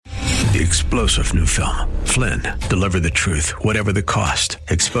The explosive new film, Flynn, deliver the truth, whatever the cost,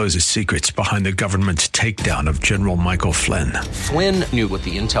 exposes secrets behind the government's takedown of General Michael Flynn. Flynn knew what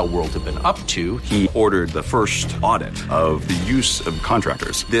the intel world had been up to. He ordered the first audit of the use of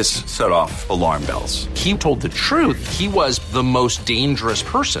contractors. This set off alarm bells. He told the truth. He was the most dangerous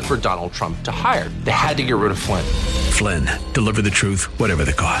person for Donald Trump to hire. They had to get rid of Flynn. Flynn, deliver the truth, whatever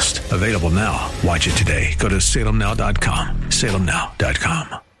the cost. Available now. Watch it today. Go to salemnow.com.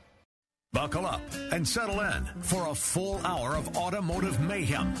 salemnow.com. Buckle up and settle in for a full hour of automotive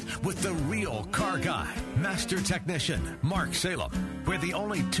mayhem with the real car guy, master technician, Mark Salem, where the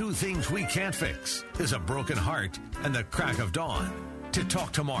only two things we can't fix is a broken heart and the crack of dawn. To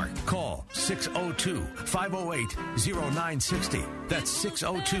talk to Mark, call 602-508-0960. That's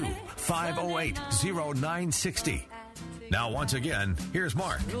 602-508-0960. Now, once again, here's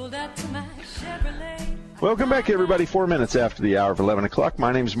Mark. Welcome back, everybody. 4 minutes after the hour of 11 o'clock.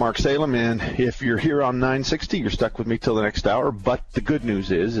 My name is Mark Salem, and if you're here on 960, you're stuck with me till the next hour. But the good news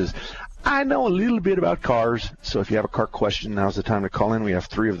is I know a little bit about cars, so if you have a car question, now's the time to call in. We have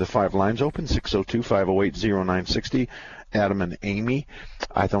 3 of the 5 lines open, 602-508-0960. Adam and Amy.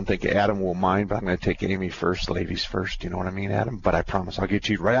 I don't think Adam will mind, but I'm going to take Amy first, ladies first. You know what I mean, Adam? But I promise I'll get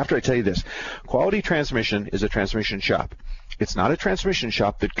you right after I tell you this. Quality Transmission is a transmission shop. It's not a transmission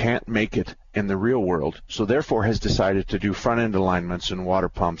shop that can't make it in the real world, so therefore has decided to do front-end alignments and water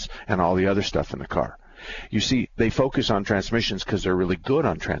pumps and all the other stuff in the car. You see, they focus on transmissions because they're really good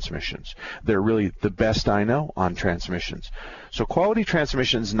on transmissions. They're really the best I know on transmissions. So Quality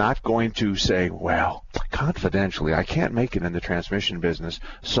Transmission's not going to say, well, confidentially, I can't make it in the transmission business,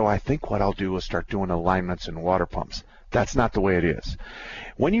 so I think what I'll do is start doing alignments and water pumps. That's not the way it is.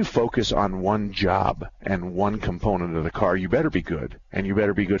 When you focus on one job and one component of the car, you better be good, and you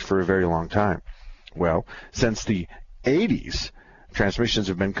better be good for a very long time. Well, since the 80s, transmissions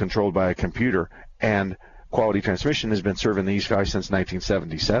have been controlled by a computer, and Quality Transmission has been serving the East Valley since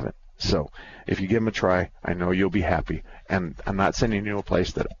 1977. So if you give them a try, I know you'll be happy. And I'm not sending you to a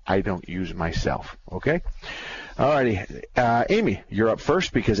place that I don't use myself, okay? All righty. Amy, you're up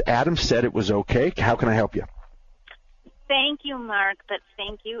first because Adam said it was okay. How can I help you? Thank you, Mark, but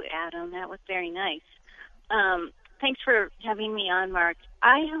thank you, Adam. That was very nice. Thanks for having me on, Mark.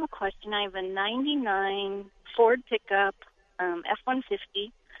 I have a question. I have a 99 Ford pickup,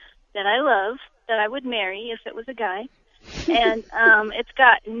 F-150, that I love, that I would marry if it was a guy. And it's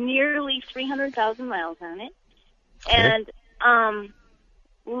got nearly 300,000 miles on it. Okay. And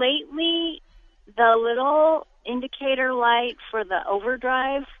lately, the little indicator light for the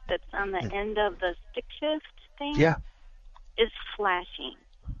overdrive that's on the end of the stick shift thing is flashing.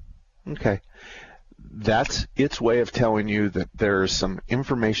 Okay. That's its way of telling you that there's some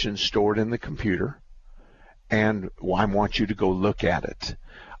information stored in the computer, and I want you to go look at it.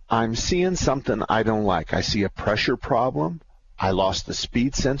 I'm seeing something I don't like. I see a pressure problem. I lost the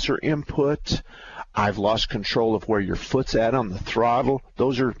speed sensor input. I've lost control of where your foot's at on the throttle.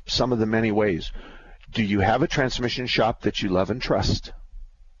 Those are some of the many ways. Do you have a transmission shop that you love and trust?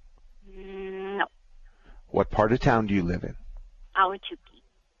 No. What part of town do you live in? Ahwatukee.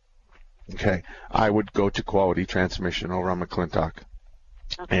 Okay. I would go to Quality Transmission over on McClintock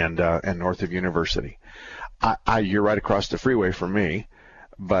and north of University. You're right across the freeway from me.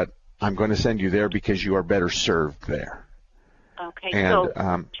 But I'm going to send you there because you are better served there. Okay, and,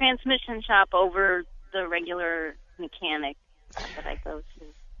 so transmission shop over the regular mechanic that I go to.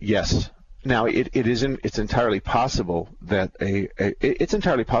 Yes. Now, it's entirely possible that it's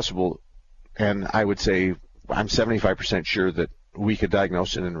entirely possible, and I would say I'm 75% sure that we could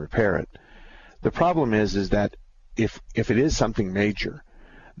diagnose it and repair it. The problem is that if it is something major,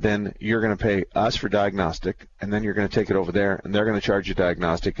 then you're going to pay us for diagnostic, and then you're going to take it over there, and they're going to charge you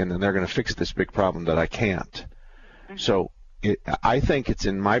diagnostic, and then they're going to fix this big problem that I can't. Mm-hmm. So I think it's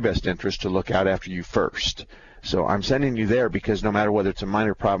in my best interest to look out after you first. So I'm sending you there because no matter whether it's a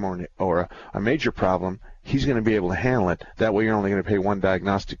minor problem or a major problem, he's going to be able to handle it. That way you're only going to pay one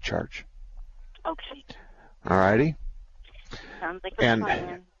diagnostic charge. Okay. All righty? Sounds like a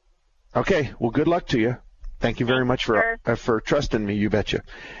plan. Okay. Well, good luck to you. Thank you very much for trusting me, you betcha.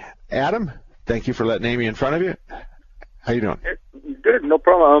 Adam, thank you for letting Amy in front of you. How you doing? Good, no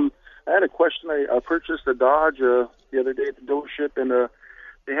problem. I had a question. I purchased a Dodge the other day at the dealership, and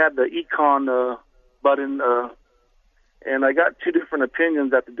they had the Econ button, and I got 2 different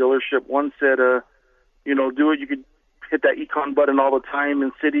opinions at the dealership. One said, do it. You could hit that Econ button all the time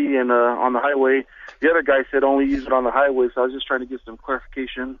in city and on the highway. The other guy said only use it on the highway, so I was just trying to get some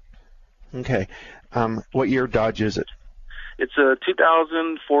clarification. Okay. What year Dodge is it? It's a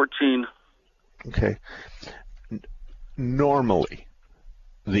 2014. Okay. Normally,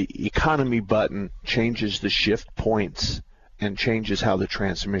 the economy button changes the shift points and changes how the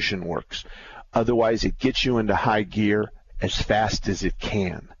transmission works. Otherwise, it gets you into high gear as fast as it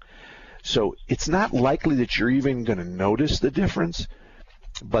can. So it's not likely that you're even going to notice the difference,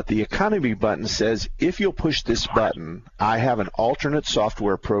 but the economy button says, if you'll push this button, I have an alternate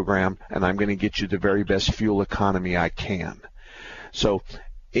software program, and I'm going to get you the very best fuel economy I can. So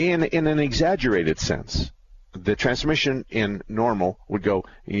in an exaggerated sense, the transmission in normal would go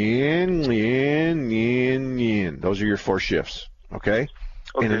in. Those are your 4 shifts, okay?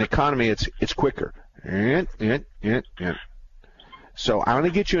 In an economy, it's quicker. So I'm going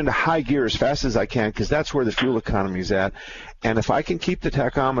to get you into high gear as fast as I can because that's where the fuel economy is at. And if I can keep the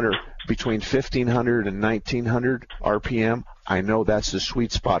tachometer between 1,500 and 1,900 RPM, I know that's the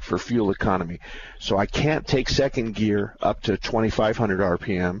sweet spot for fuel economy. So I can't take second gear up to 2,500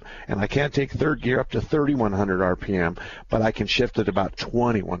 RPM, and I can't take third gear up to 3,100 RPM, but I can shift at about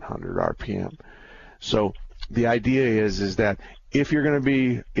 2,100 RPM. So the idea is that if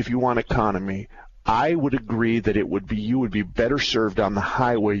you want economy, I would agree that you would be better served on the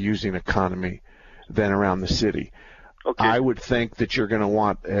highway using economy than around the city. Okay. I would think that you're going to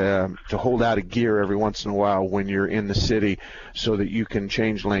want to hold out a gear every once in a while when you're in the city so that you can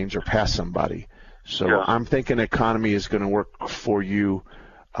change lanes or pass somebody. So yeah. I'm thinking economy is going to work for you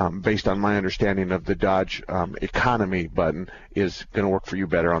based on my understanding of the Dodge economy button is going to work for you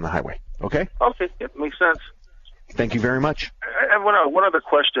better on the highway. Okay? Okay, it makes sense. Thank you very much. I have one other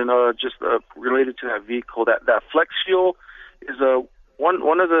question, just related to that vehicle. That flex fuel, is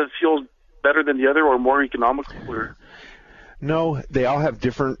one of the fuels better than the other or more economical? Or? No, they all have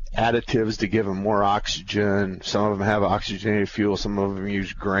different additives to give them more oxygen. Some of them have oxygenated fuel. Some of them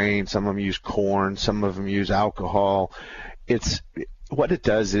use grain. Some of them use corn. Some of them use alcohol. What it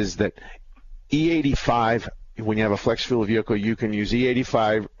does is that E85, when you have a flex fuel vehicle, you can use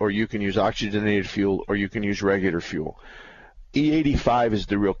E85 or you can use oxygenated fuel or you can use regular fuel. E85 is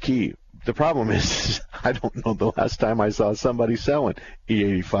the real key. The problem is I don't know the last time I saw somebody selling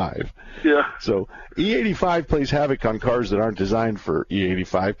E85. Yeah. So E85 plays havoc on cars that aren't designed for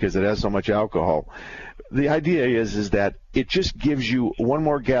E85 because it has so much alcohol. The idea is that it just gives you one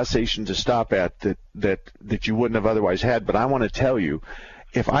more gas station to stop at that you wouldn't have otherwise had. But I want to tell you,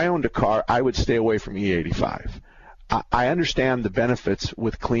 if I owned a car, I would stay away from E85. I understand the benefits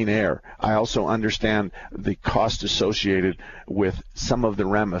with clean air. I also understand the cost associated with some of the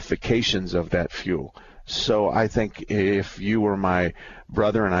ramifications of that fuel. So I think if you were my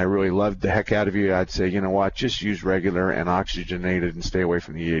brother and I really loved the heck out of you, I'd say, you know what, just use regular and oxygenated and stay away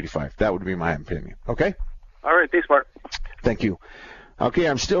from the E85. That would be my opinion. Okay? All right. Thanks, Mark. Thank you. Okay,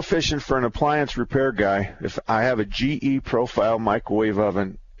 I'm still fishing for an appliance repair guy. If I have a GE Profile microwave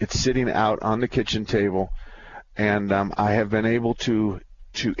oven, it's sitting out on the kitchen table. And I have been able to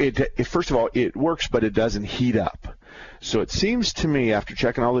first of all, it works, but it doesn't heat up. So it seems to me, after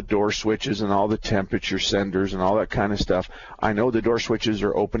checking all the door switches and all the temperature senders and all that kind of stuff, I know the door switches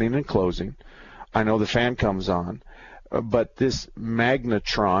are opening and closing. I know the fan comes on. But this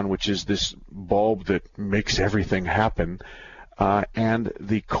magnetron, which is this bulb that makes everything happen, and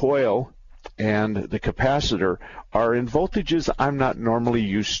the coil and the capacitor are in voltages I'm not normally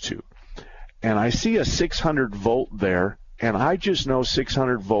used to. And I see a 600 volt there, and I just know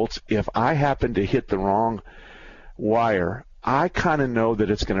 600 volts, if I happen to hit the wrong wire, I kind of know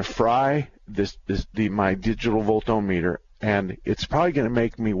that it's going to fry my digital voltometer, and it's probably going to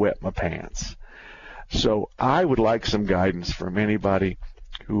make me wet my pants. So I would like some guidance from anybody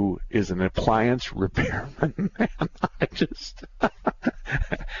who is an appliance repairman.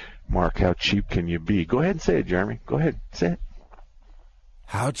 Mark, how cheap can you be? Go ahead and say it, Jeremy. Go ahead, say it.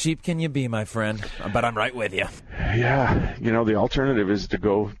 How cheap can you be, my friend? But I'm right with you. Yeah, the alternative is to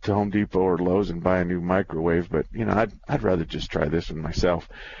go to Home Depot or Lowe's and buy a new microwave, but, I'd rather just try this one myself.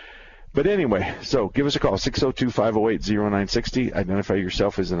 But anyway, so give us a call, 602-508-0960. Identify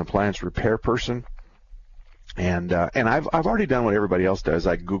yourself as an appliance repair person. And I've already done what everybody else does.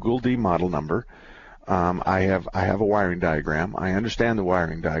 I Googled the model number. I have a wiring diagram. I understand the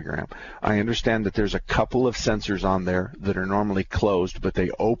wiring diagram. I understand that there's a couple of sensors on there that are normally closed, but they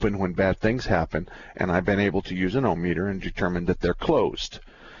open when bad things happen, and I've been able to use an ohm meter and determine that they're closed.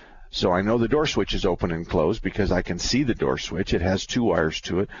 So I know the door switch is open and closed because I can see the door switch. It has 2 wires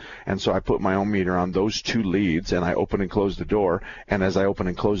to it, and so I put my ohm meter on those 2 leads, and I open and close the door, and as I open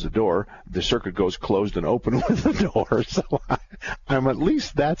and close the door, the circuit goes closed and open with the door. So I'm at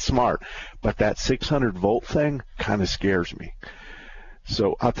least that smart, but that 600-volt thing kind of scares me.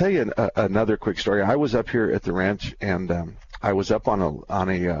 So I'll tell you another quick story. I was up here at the ranch, and I was up on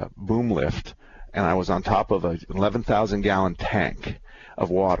a boom lift, and I was on top of a 11,000-gallon tank of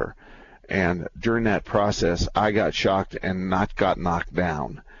water. And during that process, I got shocked and not got knocked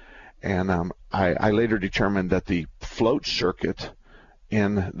down. And I later determined that the float circuit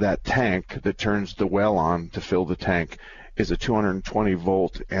in that tank that turns the well on to fill the tank is a 220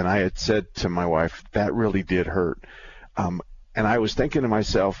 volt. And I had said to my wife, that really did hurt. And I was thinking to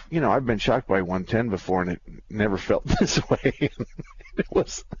myself, you know, I've been shocked by 110 before, and it never felt this way. It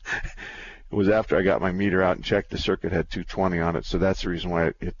was after I got my meter out and checked, the circuit had 220 on it. So that's the reason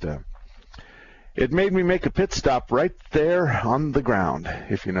why it made me make a pit stop right there on the ground,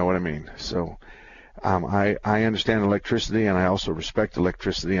 if you know what I mean. So I understand electricity, and I also respect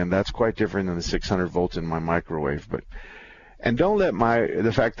electricity, and that's quite different than the 600 volts in my microwave. And don't let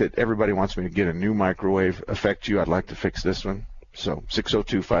the fact that everybody wants me to get a new microwave affect you. I'd like to fix this one. So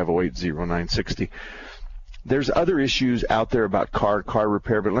 602-508-0960. There's other issues out there about car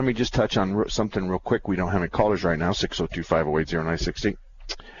repair, but let me just touch on something real quick. We don't have any callers right now, 602-508-0960.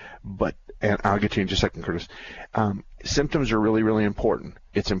 And I'll get to you in just a second, Curtis. Symptoms are really, really important.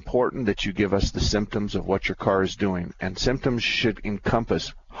 It's important that you give us the symptoms of what your car is doing. And symptoms should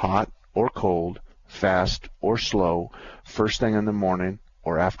encompass hot or cold, fast or slow, first thing in the morning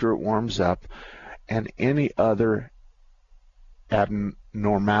or after it warms up, and any other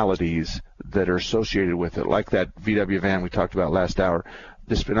abnormalities that are associated with it, like that VW van we talked about last hour.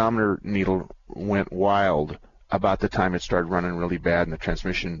 The speedometer needle went wild about the time it started running really bad, and the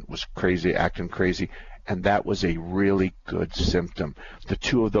transmission was crazy, acting crazy, and that was a really good symptom. The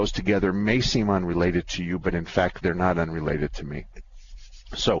two of those together may seem unrelated to you, but in fact they're not unrelated to me.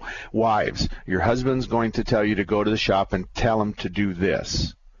 So, wives, your husband's going to tell you to go to the shop and tell him to do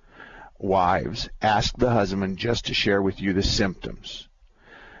this. Wives, ask the husband just to share with you the symptoms.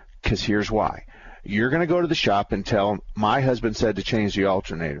 Because here's why. You're going to go to the shop and tell him, my husband said to change the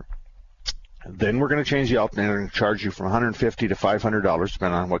alternator. Then we're going to change the alternator and charge you from $150 to $500,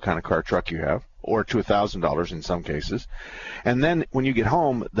 depending on what kind of car truck you have, or to $1,000 in some cases. And then when you get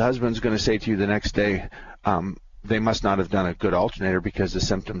home, the husband's going to say to you the next day, they must not have done a good alternator because the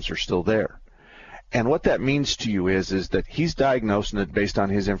symptoms are still there. And what that means to you is that he's diagnosing it based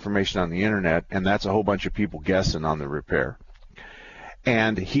on his information on the internet, and that's a whole bunch of people guessing on the repair.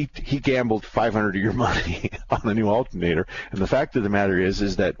 And he gambled $500 of your money on a new alternator. And the fact of the matter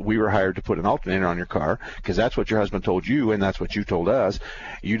is that we were hired to put an alternator on your car because that's what your husband told you, and that's what you told us.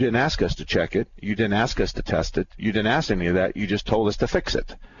 You didn't ask us to check it. You didn't ask us to test it. You didn't ask any of that. You just told us to fix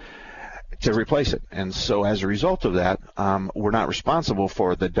it, to replace it. And so as a result of that, we're not responsible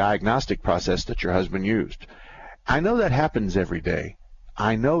for the diagnostic process that your husband used. I know that happens every day.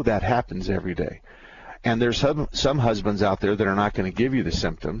 And there's some husbands out there that are not going to give you the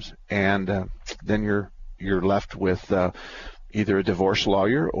symptoms, and then you're left with either a divorce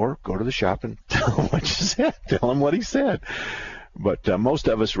lawyer or go to the shop and tell him what you said, tell him what he said. But most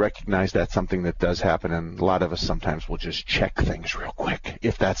of us recognize that's something that does happen, and a lot of us sometimes will just check things real quick,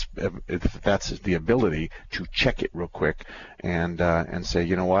 if that's the ability to check it real quick, and say,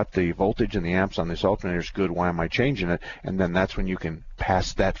 you know what, the voltage and the amps on this alternator is good. Why am I changing it? And then that's when you can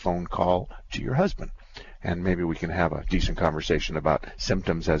pass that phone call to your husband, and maybe we can have a decent conversation about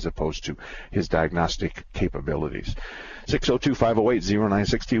symptoms as opposed to his diagnostic capabilities.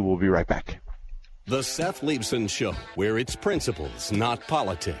 602-508-0960. We'll be right back. The Seth Leibsohn Show, where it's principles, not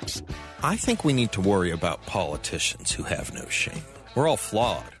politics. I think we need to worry about politicians who have no shame. We're all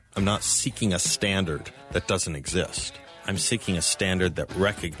flawed. I'm not seeking a standard that doesn't exist. I'm seeking a standard that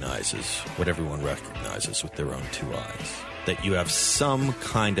recognizes what everyone recognizes with their own two eyes. That you have some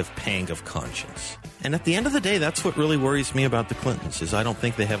kind of pang of conscience. And at the end of the day, that's what really worries me about the Clintons, is I don't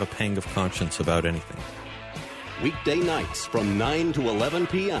think they have a pang of conscience about anything. Weekday nights from 9 to 11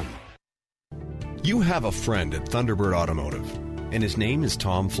 p.m. You have a friend at Thunderbird Automotive, and his name is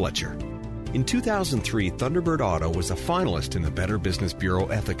Tom Fletcher. In 2003, Thunderbird Auto was a finalist in the Better Business Bureau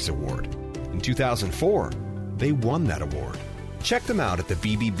Ethics Award. In 2004, they won that award. Check them out at the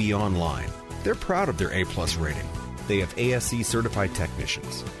BBB online. They're proud of their A-plus rating. They have ASE certified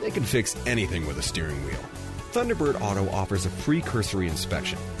technicians. They can fix anything with a steering wheel. Thunderbird Auto offers a free cursory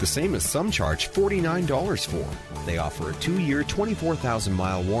inspection, the same as some charge $49 for. They offer a 2-year,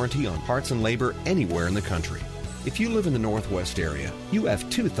 24,000-mile warranty on parts and labor anywhere in the country. If you live in the Northwest area, you have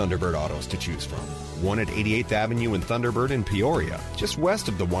 2 Thunderbird Autos to choose from. One at 88th Avenue in Thunderbird in Peoria, just west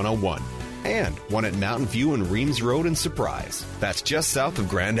of the 101. And one at Mountain View and Reams Road in Surprise. That's just south of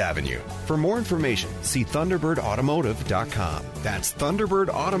Grand Avenue. For more information, see ThunderbirdAutomotive.com. That's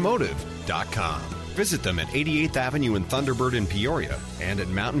ThunderbirdAutomotive.com. Visit them at 88th Avenue in Thunderbird in Peoria and at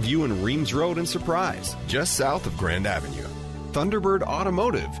Mountain View and Reams Road in Surprise, just south of Grand Avenue.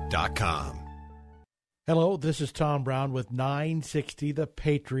 ThunderbirdAutomotive.com. Hello, this is Tom Brown with 960 The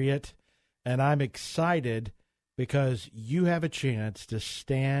Patriot, and I'm excited because you have a chance to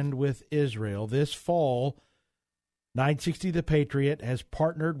stand with Israel this fall. 960 The Patriot has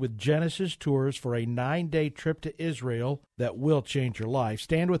partnered with Genesis Tours for a 9-day trip to Israel that will change your life.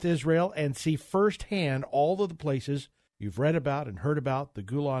 Stand with Israel and see firsthand all of the places you've read about and heard about, the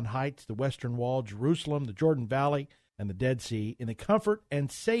Golan Heights, the Western Wall, Jerusalem, the Jordan Valley, and the Dead Sea, in the comfort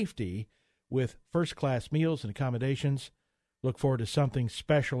and safety with first-class meals and accommodations. Look forward to something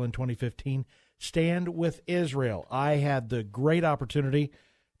special in 2015. Stand with Israel. I had the great opportunity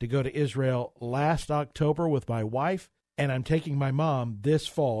to go to Israel last October with my wife, and I'm taking my mom this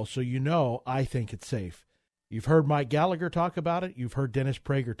fall, so you know I think it's safe. You've heard Mike Gallagher talk about it. You've heard Dennis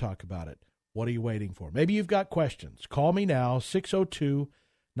Prager talk about it. What are you waiting for? Maybe you've got questions. Call me now,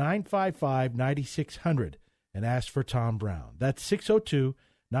 602-955-9600, and ask for Tom Brown. That's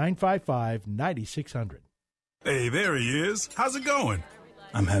 602-955-9600. Hey, there he is. How's it going?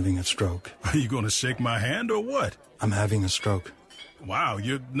 I'm having a stroke. Are you going to shake my hand or what? I'm having a stroke. Wow,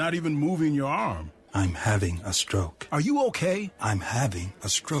 you're not even moving your arm. I'm having a stroke. Are you okay? I'm having a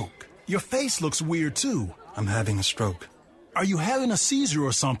stroke. Your face looks weird, too. I'm having a stroke. Are you having a seizure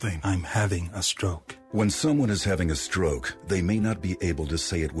or something? I'm having a stroke. When someone is having a stroke, they may not be able to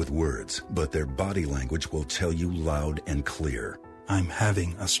say it with words, but their body language will tell you loud and clear. I'm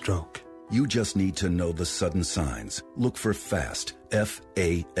having a stroke. You just need to know the sudden signs. Look for FAST,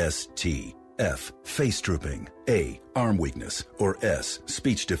 F-A-S-T. F, face drooping. A, arm weakness. Or S,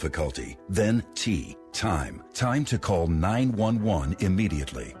 speech difficulty. Then T, time. Time to call 911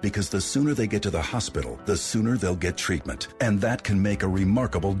 immediately, because the sooner they get to the hospital, the sooner they'll get treatment. And that can make a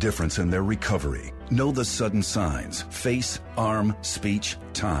remarkable difference in their recovery. Know the sudden signs. Face, arm, speech,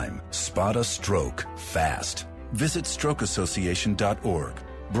 time. Spot a stroke fast. Visit strokeassociation.org.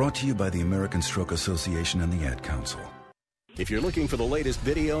 Brought to you by the American Stroke Association and the Ad Council. If you're looking for the latest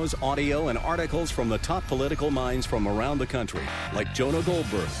videos, audio, and articles from the top political minds from around the country, like Jonah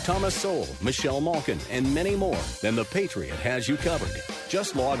Goldberg, Thomas Sowell, Michelle Malkin, and many more, then The Patriot has you covered.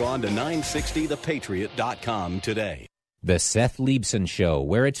 Just log on to 960thepatriot.com today. The Seth Leibson Show,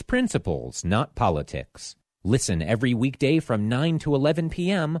 where it's principles, not politics. Listen every weekday from 9 to 11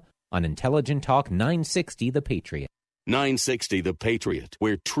 p.m. on Intelligent Talk 960 The Patriot. 960 The Patriot,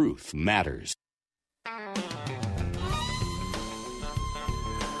 where truth matters.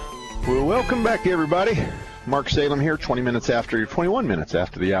 Well, welcome back, everybody. Mark Salem here, 21 minutes after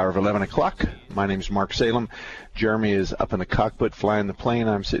the hour of 11 o'clock. My name's Mark Salem. Jeremy is up in the cockpit flying the plane.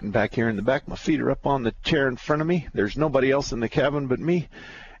 I'm sitting back here in the back. My feet are up on the chair in front of me. There's nobody else in the cabin but me.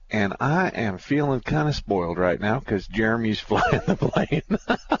 And I am feeling kind of spoiled right now because Jeremy's flying the plane.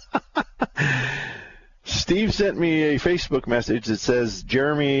 Steve sent me a Facebook message that says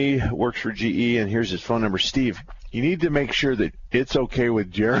Jeremy works for GE, and here's his phone number. Steve, you need to make sure that it's okay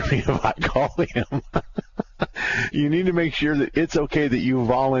with Jeremy if I call him. You need to make sure that it's okay that you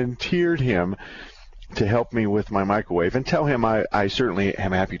volunteered him to help me with my microwave, and tell him I certainly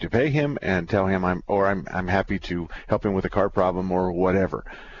am happy to pay him, and tell him I'm happy to help him with a car problem or whatever.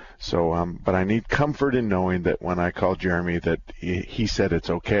 So, but I need comfort in knowing that when I call Jeremy that he said it's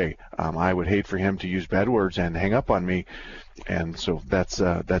okay. I would hate for him to use bad words and hang up on me. And so that's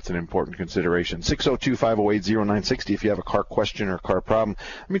an important consideration. 602-508-0960 if you have a car question or a car problem.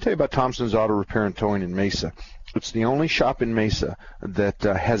 Let me tell you about Thompson's Auto Repair and Towing in Mesa. It's the only shop in Mesa that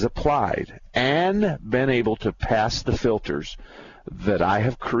has applied and been able to pass the filters that I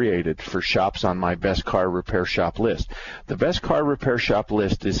have created for shops on my Best Car Repair Shop list. The Best Car Repair Shop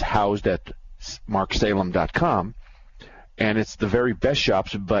list is housed at marksalem.com, and it's the very best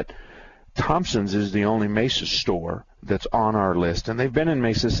shops, but Thompson's is the only Mesa store that's on our list, and they've been in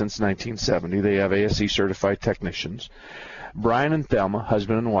Mesa since 1970. They have ASE certified technicians. Brian and Thelma,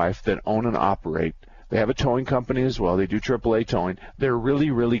 husband and wife, that own and operate. They have a towing company as well. They do AAA towing. They're really,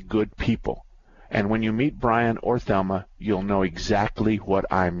 really good people. And when you meet Brian or Thelma, you'll know exactly what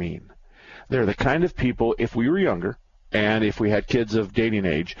I mean. They're the kind of people, if we were younger, and if we had kids of dating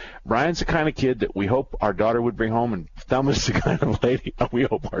age, Brian's the kind of kid that we hope our daughter would bring home, and Thelma's the kind of lady we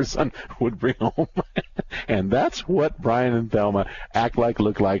hope our son would bring home. And that's what Brian and Thelma act like,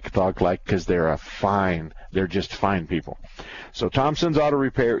 look like, talk like, because they're just fine people. So Thompson's Auto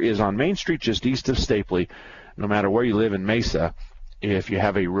Repair is on Main Street, just east of Stapley. No matter where you live in Mesa, if you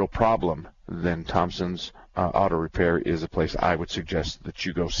have a real problem, then Thompson's Auto Repair is a place I would suggest that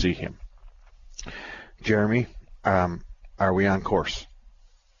you go see him. Jeremy, are we on course?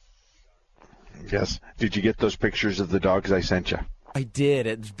 Yes. Did you get those pictures of the dogs I sent you? I did.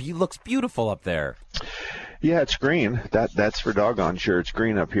 It looks beautiful up there. Yeah, it's green. That's for doggone sure. It's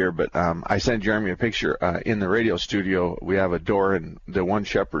green up here. But I sent Jeremy a picture. In the radio studio, we have a door, and the one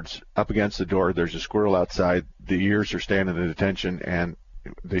shepherd's up against the door. There's a squirrel outside. The ears are standing at attention, and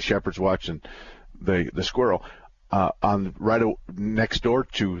the shepherd's watching the squirrel. On right next door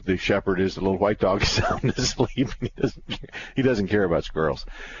to the shepherd is the little white dog sound asleep. He doesn't care about squirrels.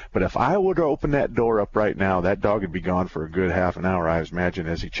 But if I were to open that door up right now, that dog would be gone for a good half an hour, I imagine,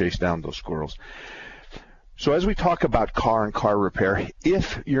 as he chased down those squirrels. So as we talk about car and car repair,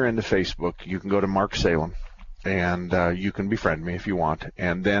 if you're into Facebook, you can go to Mark Salem, and you can befriend me if you want.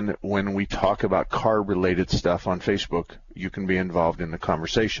 And then when we talk about car-related stuff on Facebook, you can be involved in the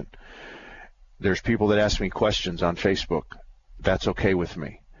conversation. There's people that ask me questions on Facebook. That's okay with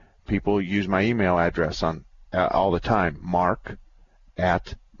me. People use my email address on all the time,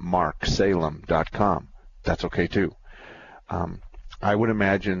 mark@marksalem.com. That's okay too. I would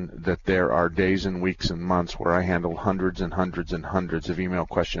imagine that there are days and weeks and months where I handle hundreds and hundreds and hundreds of email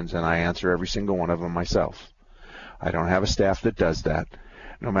questions, and I answer every single one of them myself. I don't have a staff that does that.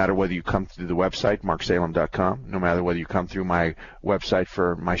 No matter whether you come through the website, marksalem.com, no matter whether you come through my website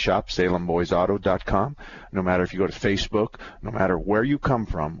for my shop, salemboysauto.com, no matter if you go to Facebook, no matter where you come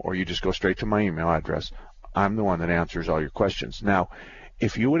from, or you just go straight to my email address, I'm the one that answers all your questions. Now,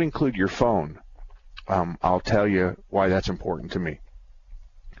 if you would include your phone, I'll tell you why that's important to me.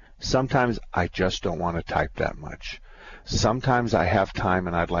 Sometimes I just don't want to type that much. Sometimes I have time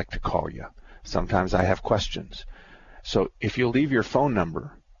and I'd like to call you. Sometimes I have questions. So if you'll leave your phone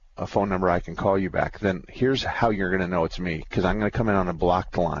number, a phone number I can call you back, then here's how you're going to know it's me, because I'm going to come in on a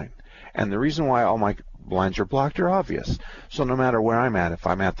blocked line. And the reason why all my lines are blocked are obvious. So no matter where I'm at, if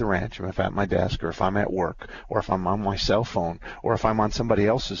I'm at the ranch, or if I'm at my desk, or if I'm at work, or if I'm on my cell phone, or if I'm on somebody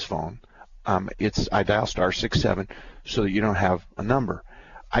else's phone, I dial *67 so that you don't have a number.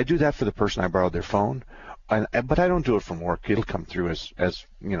 I do that for the person I borrowed their phone, but I don't do it from work. It'll come through as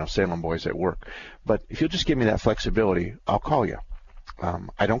Salem Boys at work. But if you'll just give me that flexibility, I'll call you.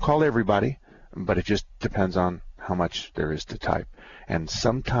 I don't call everybody, but it just depends on how much there is to type. And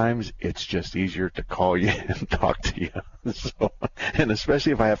sometimes it's just easier to call you and talk to you. And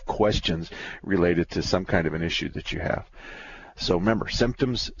especially if I have questions related to some kind of an issue that you have. So remember,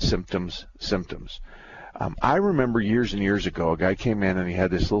 symptoms, symptoms, symptoms. I remember years and years ago, a guy came in and he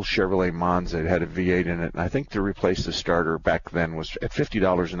had this little Chevrolet Monza. It had a V8 in it, and I think to replace the starter back then was at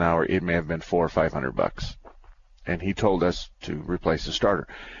 $50 an hour. It may have been $400 or $500, and he told us to replace the starter.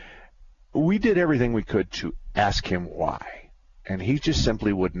 We did everything we could to ask him why, and he just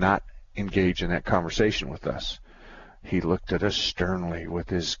simply would not engage in that conversation with us. He looked at us sternly with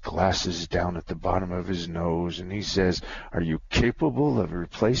his glasses down at the bottom of his nose, and he says, "Are you capable of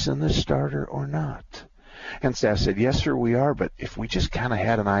replacing the starter or not?" And staff said, "Yes, sir, we are, but if we just kind of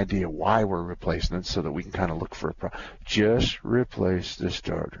had an idea why we're replacing it so that we can kind of look for a problem, just replace the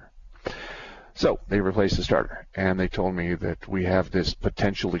starter." So they replaced the starter, and they told me that we have this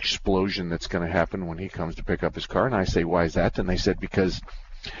potential explosion that's going to happen when he comes to pick up his car. And I say, "Why is that?" And they said, because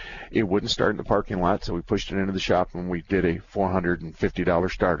it wouldn't start in the parking lot, so we pushed it into the shop, and we did a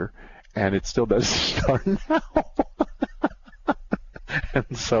 $450 starter, and it still doesn't start now.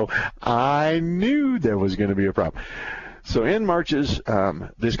 And so I knew there was going to be a problem. So in marches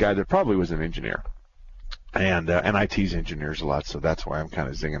this guy that probably was an engineer, and I tease engineers a lot, so that's why I'm kind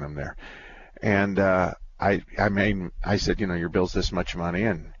of zinging them there. And I said, your bill's this much money,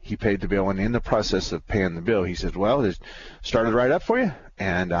 and he paid the bill. And in the process of paying the bill, he said, "Well, it started right up for you."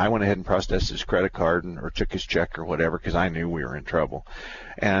 And I went ahead and processed his credit card or took his check or whatever, because I knew we were in trouble.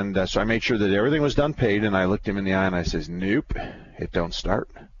 And so I made sure that everything was done, paid, and I looked him in the eye and I says, "Nope, it don't start.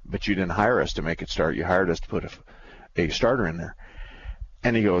 But you didn't hire us to make it start. You hired us to put a starter in there."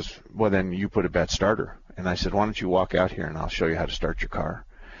 And he goes, "Well, then you put a bad starter." And I said, "Why don't you walk out here and I'll show you how to start your car."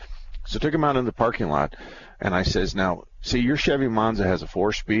 So I took him out in the parking lot, and I says, "Now, see, your Chevy Monza has a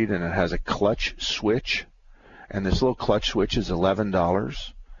 4-speed, and it has a clutch switch, and this little clutch switch is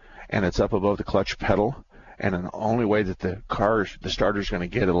 $11, and it's up above the clutch pedal, and the only way that the starter is going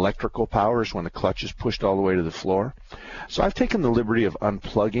to get electrical power is when the clutch is pushed all the way to the floor." So I've taken the liberty of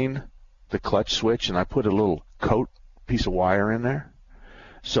unplugging the clutch switch, and I put a little coat piece of wire in there.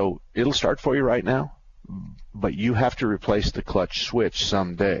 So it'll start for you right now, but you have to replace the clutch switch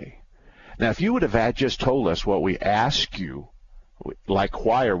someday. Now, if you would have just told us what we ask you, like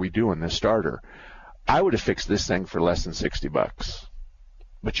why are we doing this starter, I would have fixed this thing for less than $60.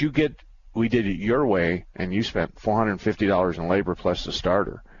 But we did it your way, and you spent $450 in labor plus the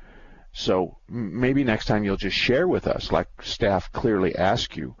starter. So maybe next time you'll just share with us, like staff clearly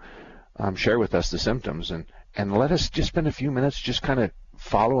ask you, share with us the symptoms, and let us just spend a few minutes just kind of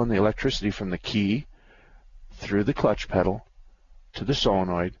following the electricity from the key through the clutch pedal to the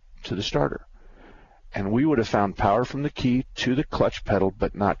solenoid to the starter. And we would have found power from the key to the clutch pedal,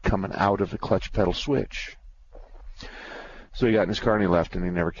 but not coming out of the clutch pedal switch. So he got in his car and he left, and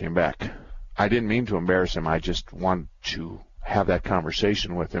he never came back. I didn't mean to embarrass him. I just wanted to have that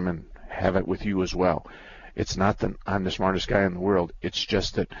conversation with him and have it with you as well. It's not that I'm the smartest guy in the world. It's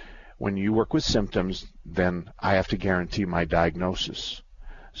just that when you work with symptoms, then I have to guarantee my diagnosis.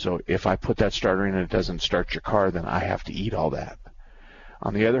 So if I put that starter in and it doesn't start your car, then I have to eat all that.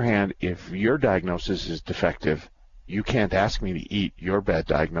 On the other hand, if your diagnosis is defective, you can't ask me to eat your bad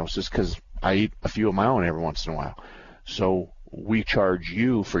diagnosis because I eat a few of my own every once in a while. So we charge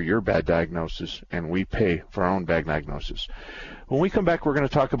you for your bad diagnosis, and we pay for our own bad diagnosis. When we come back, we're going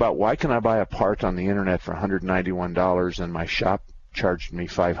to talk about why can I buy a part on the internet for $191 and my shop charged me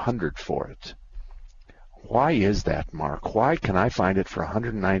 $500 for it. Why is that, Mark? Why can I find it for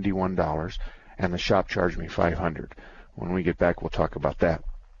 $191 and the shop charged me $500? When we get back, we'll talk about that.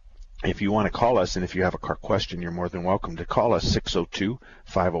 If you want to call us, and if you have a car question, you're more than welcome to call us,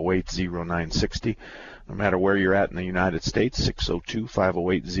 602-508-0960. No matter where you're at in the United States,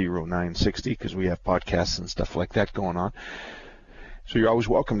 602-508-0960, because we have podcasts and stuff like that going on. So you're always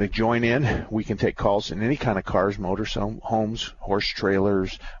welcome to join in. We can take calls in any kind of cars, motors, homes, horse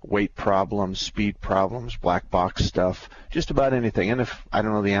trailers, weight problems, speed problems, black box stuff, just about anything. And if I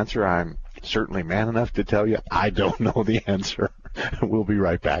don't know the answer, I'm certainly man enough to tell you I don't know the answer. We'll be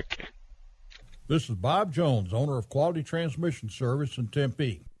right back. This is Bob Jones, owner of Quality Transmission Service in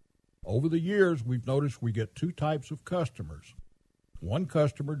Tempe. Over the years, we've noticed we get two types of customers. One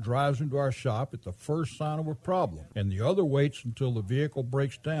customer drives into our shop at the first sign of a problem, and the other waits until the vehicle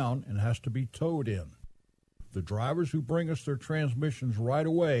breaks down and has to be towed in. The drivers who bring us their transmissions right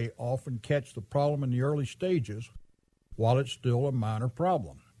away often catch the problem in the early stages while it's still a minor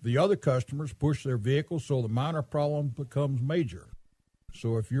problem. The other customers push their vehicles so the minor problem becomes major.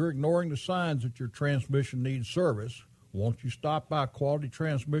 So if you're ignoring the signs that your transmission needs service, won't you stop by Quality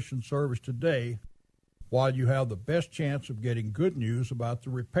Transmission Service today while you have the best chance of getting good news about the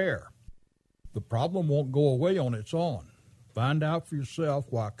repair? The problem won't go away on its own. Find out for yourself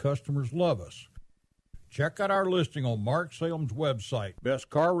why customers love us. Check out our listing on Mark Salem's website, Best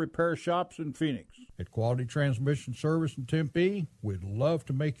Car Repair Shops in Phoenix. At Quality Transmission Service in Tempe, we'd love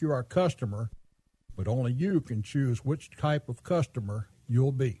to make you our customer, but only you can choose which type of customer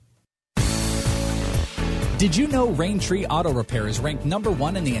you'll be. Did you know Raintree Auto Repair is ranked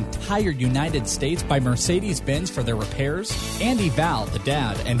 #1 in the entire United States by Mercedes-Benz for their repairs? Andy Val, the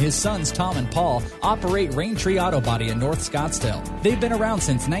dad, and his sons Tom and Paul operate Raintree Auto Body in North Scottsdale. They've been around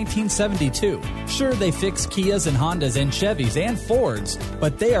since 1972. Sure, they fix Kias and Hondas and Chevys and Fords,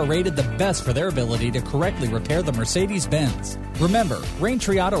 but they are rated the best for their ability to correctly repair the Mercedes-Benz. Remember,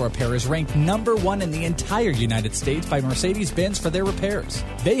 Raintree Auto Repair is ranked #1 in the entire United States by Mercedes-Benz for their repairs.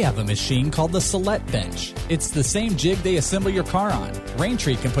 They have a machine called the Select Bench. It's the same jig they assemble your car on.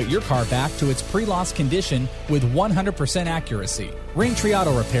 Raintree can put your car back to its pre-loss condition with 100% accuracy. Raintree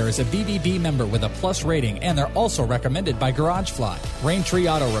Auto Repair is a BBB member with a plus rating, and they're also recommended by GarageFly. Raintree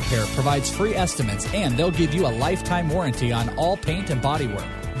Auto Repair provides free estimates, and they'll give you a lifetime warranty on all paint and bodywork.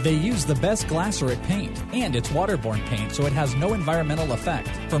 They use the best Glaceric paint, and it's waterborne paint, so it has no environmental effect.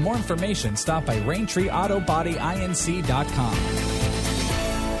 For more information, stop by RaintreeAutoBodyInc.com.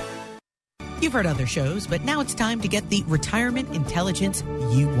 You've heard other shows, but now it's time to get the retirement intelligence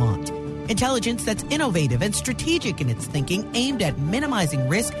you want. Intelligence that's innovative and strategic in its thinking, aimed at minimizing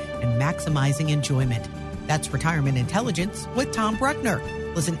risk and maximizing enjoyment. That's Retirement Intelligence with Tom Bruckner.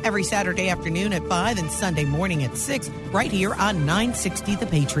 Listen every Saturday afternoon at 5 and Sunday morning at 6, right here on 960 The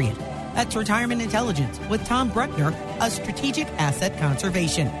Patriot. That's Retirement Intelligence with Tom Bruckner, a strategic asset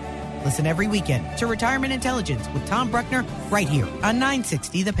conservation. Listen every weekend to Retirement Intelligence with Tom Bruckner, right here on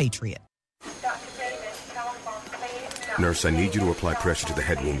 960 The Patriot. Nurse, I need you to apply pressure to the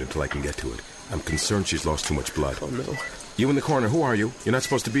head wound until I can get to it. I'm concerned she's lost too much blood. Oh, no. You in the corner, who are you? You're not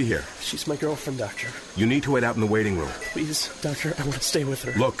supposed to be here. She's my girlfriend, Doctor. You need to wait out in the waiting room. Please, Doctor, I want to stay with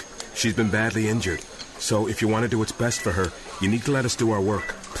her. Look, she's been badly injured. So if you want to do what's best for her, you need to let us do our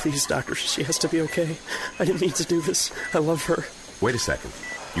work. Please, Doctor, she has to be okay. I didn't mean to do this. I love her. Wait a second.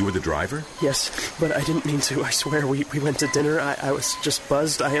 You were the driver? Yes, but I didn't mean to. I swear, we went to dinner. I was just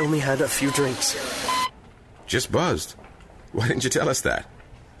buzzed. I only had a few drinks. Just buzzed? Why didn't you tell us that?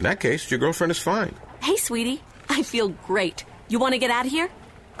 In that case, your girlfriend is fine. Hey, sweetie. I feel great. You want to get out of here?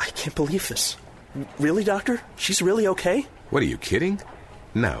 I can't believe this. Really, Doctor? She's really okay? What, are you kidding?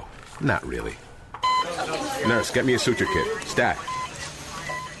 No, not really. Nurse, get me a suture kit. Stat.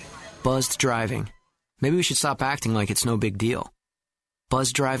 Buzzed driving. Maybe we should stop acting like it's no big deal.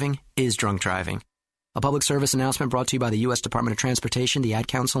 Buzzed driving is drunk driving. A public service announcement brought to you by the U.S. Department of Transportation, the Ad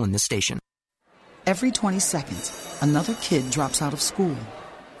Council, and this station. Every 20 seconds, another kid drops out of school.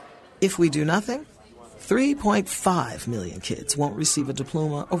 If we do nothing, 3.5 million kids won't receive a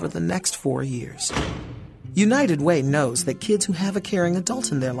diploma over the next 4 years. United Way knows that kids who have a caring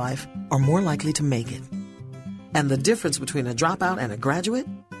adult in their life are more likely to make it. And the difference between a dropout and a graduate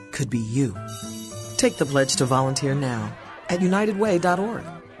could be you. Take the pledge to volunteer now at unitedway.org.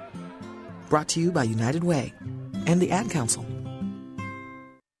 Brought to you by United Way and the Ad Council.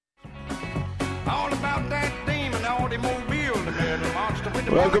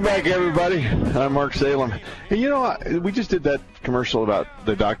 Welcome back, everybody. I'm Mark Salem. And you know, we just did that commercial about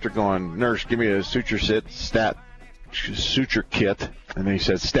the doctor going, "Nurse, give me a suture kit." And then he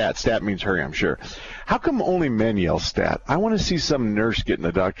said, "Stat." Stat means hurry, I'm sure. How come only men yell stat? I want to see some nurse get in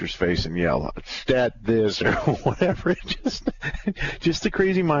the doctor's face and yell, "Stat this," or whatever. Just a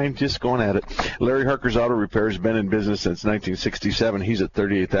crazy mind just going at it. Larry Harker's Auto Repair has been in business since 1967. He's at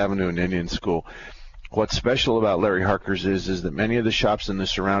 38th Avenue in Indian School. What's special about Larry Harker's is that many of the shops in the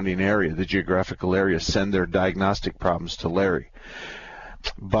surrounding area, the geographical area, send their diagnostic problems to Larry.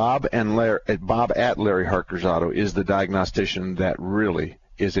 Bob at Larry Harker's Auto is the diagnostician that really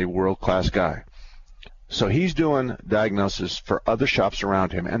is a world-class guy. So he's doing diagnosis for other shops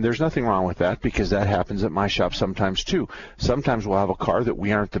around him, and there's nothing wrong with that because that happens at my shop sometimes too. Sometimes we'll have a car that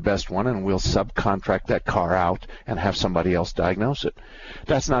we aren't the best one, and we'll subcontract that car out and have somebody else diagnose it.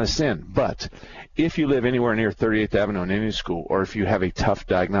 That's not a sin, but if you live anywhere near 38th Avenue in Indian School, or if you have a tough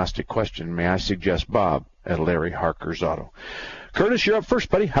diagnostic question, may I suggest Bob at Larry Harker's Auto. Curtis, you're up first,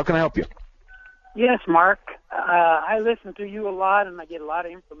 buddy. How can I help you? Yes, Mark. I listen to you a lot, and I get a lot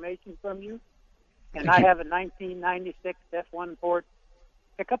of information from you. And I have a 1996 F1 Ford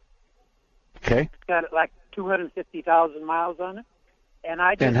pickup. Okay. It's got like 250,000 miles on it. And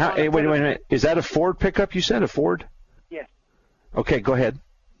I just Hey, wait a minute. Is that a Ford pickup? You said a Ford? Yes. Okay, go ahead.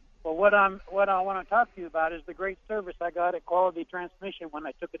 Well, what I want to talk to you about is the great service I got at Quality Transmission when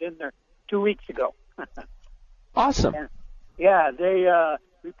I took it in there 2 weeks ago. Awesome. And, yeah, they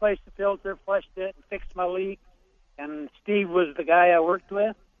replaced the filter, flushed it, and fixed my leak. And Steve was the guy I worked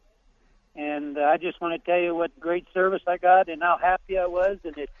with. And I just want to tell you what great service I got and how happy I was,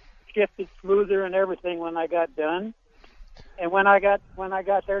 and it shifted smoother and everything when I got done. And when I got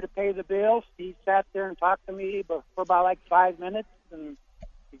there to pay the bill, Steve sat there and talked to me for about like 5 minutes, and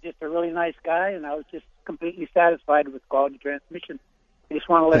he's just a really nice guy, and I was just completely satisfied with Quality Transmission. I just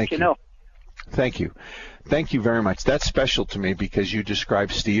want to let you know. Thank you. Thank you very much. That's special to me because you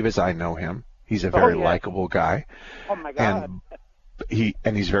describe Steve as I know him. He's a very likable guy. Oh, my God.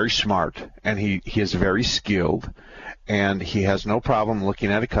 And he's very smart, and he is very skilled, and he has no problem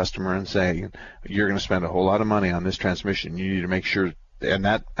looking at a customer and saying, "You're going to spend a whole lot of money on this transmission. You need to make sure," and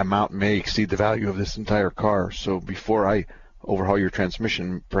that amount may exceed the value of this entire car. So before I overhaul your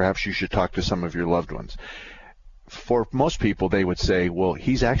transmission, perhaps you should talk to some of your loved ones. For most people, they would say, "Well,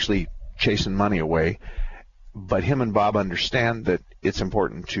 he's actually chasing money away." But him and Bob understand that it's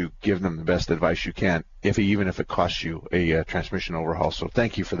important to give them the best advice you can, even if it costs you a transmission overhaul. So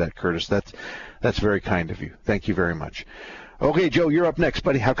thank you for that, Curtis. That's very kind of you. Thank you very much. Okay, Joe, you're up next,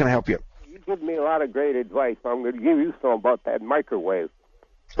 buddy. How can I help you? You give me a lot of great advice. I'm going to give you some about that microwave.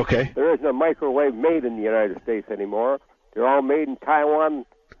 Okay. There isn't a microwave made in the United States anymore. They're all made in Taiwan,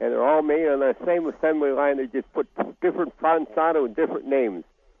 and they're all made on the same assembly line. They just put different fonts on it with different names.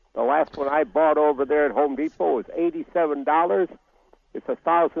 The last one I bought over there at Home Depot was $87. It's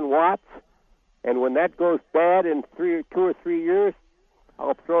 1,000 watts, and when that goes bad in 2 or 3 years,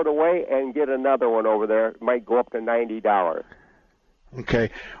 I'll throw it away and get another one over there. It might go up to $90. Okay.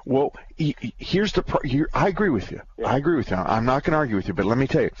 Well, here's I agree with you. Yeah. I agree with you. I'm not going to argue with you, but let me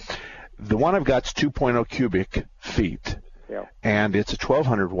tell you, the one I've got is 2.0 cubic feet. Yeah. And it's a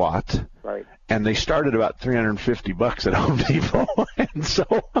 1,200 watt. Right. And they start at about $350 at Home Depot. And so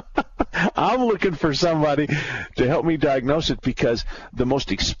I'm looking for somebody to help me diagnose it because the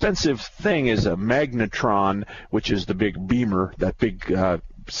most expensive thing is a magnetron, which is the big beamer, that big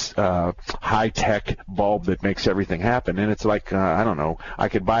high-tech bulb that makes everything happen. And it's like, I don't know, I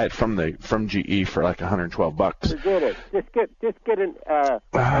could buy it from GE for like $112. Forget it. Just get a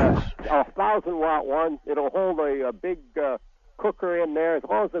 1,000-watt one. It'll hold a big cooker in there. As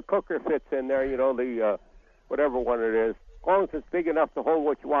long as the cooker fits in there, the whatever one it is. As long as it's big enough to hold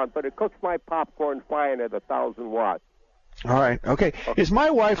what you want. But it cooks my popcorn fine at 1,000 watts. All right. Okay. Is my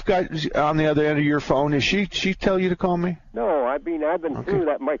wife got on the other end of your phone? Is she tell you to call me? No, I've been through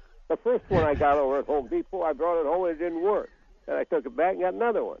that. The first one I got over at Home Depot, I brought it home and it didn't work. And I took it back and got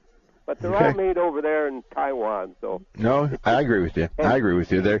another one. But they're all made over there in Taiwan. So no, I agree with you. I agree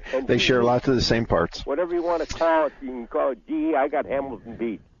with you. They share lots of the same parts. Whatever you want to call it, you can call it GE. I got Hamilton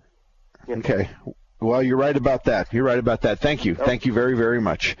beat. Okay. Well, you're right about that. You're right about that. Thank you. Thank you very, very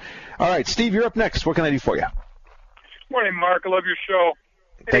much. All right, Steve, you're up next. What can I do for you? Morning, Mark. I love your show.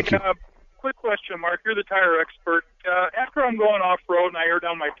 Thank you. Quick question, Mark. You're the tire expert. After I'm going off-road and I air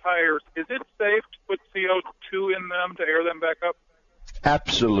down my tires, is it safe to put CO2 in them to air them back up?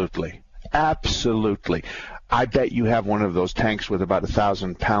 Absolutely. Absolutely. I bet you have one of those tanks with about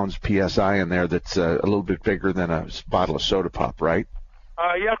 1,000 pounds PSI in there that's a little bit bigger than a bottle of soda pop, right?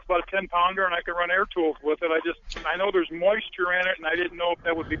 Yeah, it's about a 10-pounder, and I can run air tools with it. I know there's moisture in it, and I didn't know if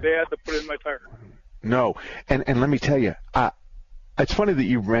that would be bad to put in my tire. No. And let me tell you, it's funny that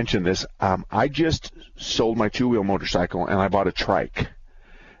you mentioned this. I just sold my two-wheel motorcycle, and I bought a trike.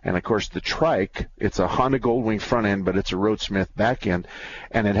 And, of course, the trike, it's a Honda Goldwing front end, but it's a Roadsmith back end,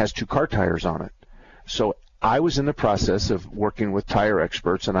 and it has 2 car tires on it. So I was in the process of working with tire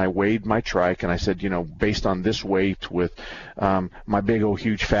experts, and I weighed my trike, and I said, based on this weight with my big old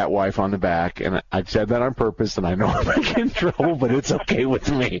huge fat wife on the back, and I said that on purpose, and I know I'm in trouble, but it's okay with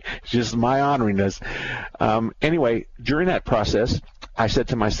me. It's just my honoriness. Anyway, during that process, I said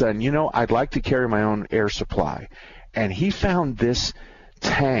to my son, I'd like to carry my own air supply. And he found this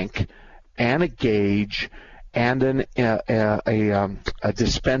tank and a gauge and a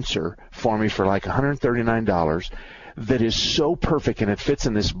dispenser for me for like $139 that is so perfect, and it fits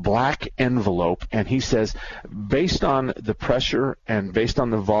in this black envelope. And he says, based on the pressure and based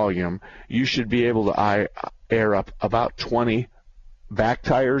on the volume, you should be able to air up about 20 back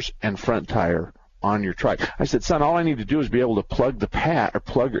tires and front tire on your trike. I said, son, all I need to do is be able to plug the pad or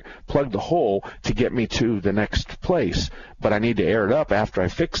plug the hole to get me to the next place, but I need to air it up after I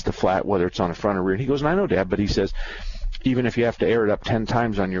fix the flat, whether it's on the front or rear. And he goes, I know, Dad, but he says, even if you have to air it up 10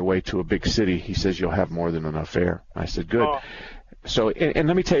 times on your way to a big city, he says you'll have more than enough air. I said, good. Oh. So, and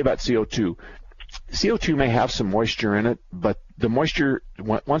let me tell you about CO2. CO2 may have some moisture in it, but the moisture,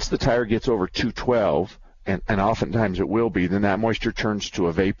 once the tire gets over 212, and oftentimes it will be, then that moisture turns to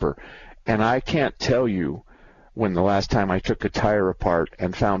a vapor. And I can't tell you when the last time I took a tire apart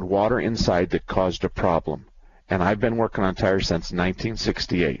and found water inside that caused a problem. And I've been working on tires since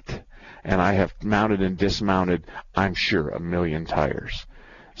 1968. And I have mounted and dismounted, I'm sure, 1 million tires.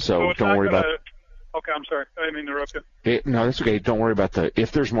 So don't worry about it. Okay, I'm sorry. I didn't mean to interrupt you. No, that's okay. Don't worry about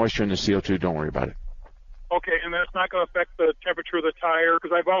if there's moisture in the CO2, don't worry about it. Okay, and that's not going to affect the temperature of the tire?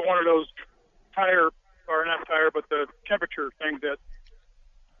 Because I bought one of those but the temperature thing that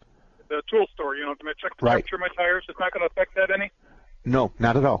the tool store, to check the temperature of my tires. It's not going to affect that any? No,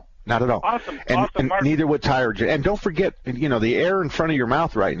 not at all. Not at all. Awesome. And neither would tire. And don't forget, the air in front of your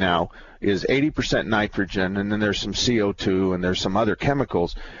mouth right now is 80% nitrogen, and then there's some CO2, and there's some other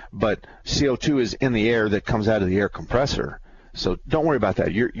chemicals. But CO2 is in the air that comes out of the air compressor. So don't worry about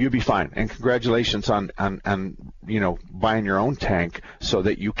that. You'll be fine. And congratulations on buying your own tank so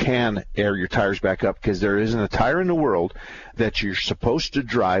that you can air your tires back up, because there isn't a tire in the world that you're supposed to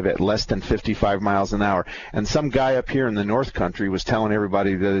drive at less than 55 miles an hour. And some guy up here in the North Country was telling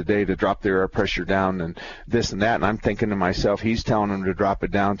everybody the other day to drop their air pressure down and this and that. And I'm thinking to myself, he's telling them to drop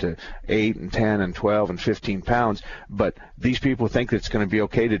it down to 8 and 10 and 12 and 15 pounds. But these people think it's going to be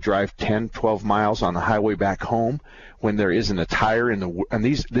okay to drive 10, 12 miles on the highway back home when there isn't a tire in the, and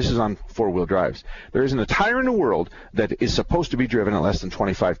this is on 4-wheel drives. There isn't a tire in the world that is supposed to be driven at less than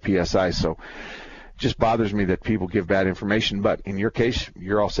 25 PSI. So it just bothers me that people give bad information. But in your case,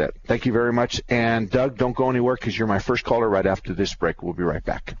 you're all set. Thank you very much. And Doug, don't go anywhere, because you're my first caller right after this break. We'll be right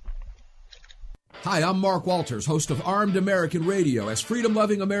back. Hi, I'm Mark Walters, host of Armed American Radio. As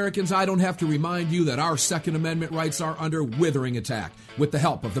freedom-loving Americans, I don't have to remind you that our Second Amendment rights are under withering attack. With the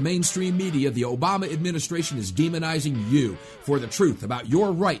help of the mainstream media, the Obama administration is demonizing you. For the truth about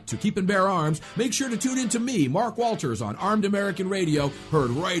your right to keep and bear arms, make sure to tune in to me, Mark Walters, on Armed American Radio,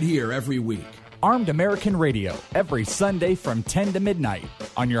 heard right here every week. Armed American Radio, every Sunday from 10 to midnight,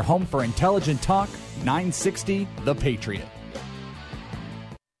 on your home for intelligent talk, 960 The Patriot.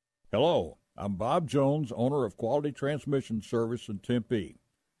 Hello. I'm Bob Jones, owner of Quality Transmission Service in Tempe.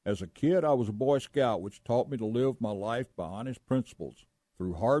 As a kid, I was a Boy Scout, which taught me to live my life by honest principles.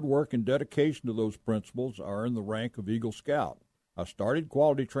 Through hard work and dedication to those principles, I earned the rank of Eagle Scout. I started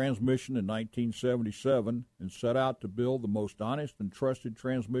Quality Transmission in 1977 and set out to build the most honest and trusted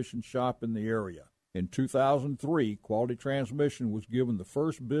transmission shop in the area. In 2003, Quality Transmission was given the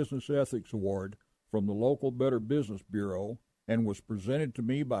first Business Ethics Award from the local Better Business Bureau, and was presented to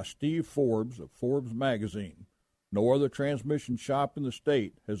me by Steve Forbes of Forbes magazine. No other transmission shop in the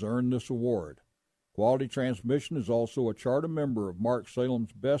state has earned this award. Quality Transmission is also a charter member of Mark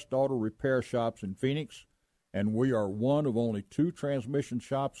Salem's Best Auto Repair Shops in Phoenix, and we are one of only 2 transmission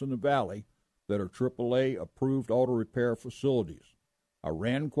shops in the Valley that are AAA-approved auto repair facilities. I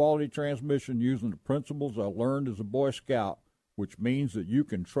ran Quality Transmission using the principles I learned as a Boy Scout, which means that you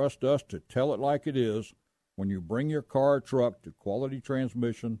can trust us to tell it like it is when you bring your car or truck to Quality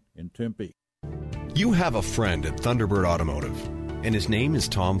Transmission in Tempe. You have a friend at Thunderbird Automotive, and his name is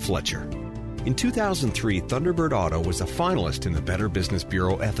Tom Fletcher. In 2003, Thunderbird Auto was a finalist in the Better Business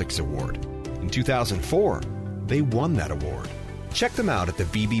Bureau Ethics Award. In 2004, they won that award. Check them out at the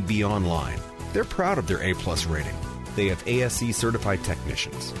BBB online. They're proud of their A-plus rating. They have ASE certified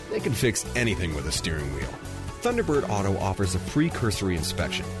technicians. They can fix anything with a steering wheel. Thunderbird Auto offers a free cursory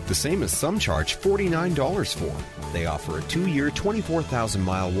inspection, the same as some charge $49 for. They offer a 2-year,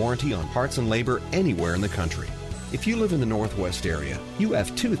 24,000-mile warranty on parts and labor anywhere in the country. If you live in the Northwest area, you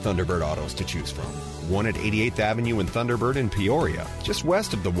have 2 Thunderbird Autos to choose from. One at 88th Avenue in Thunderbird in Peoria, just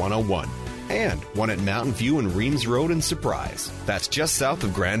west of the 101. And one at Mountain View and Reams Road in Surprise. That's just south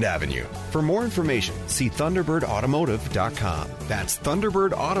of Grand Avenue. For more information, see ThunderbirdAutomotive.com. That's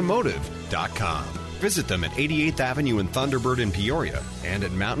ThunderbirdAutomotive.com. Visit them at 88th Avenue in Thunderbird in Peoria and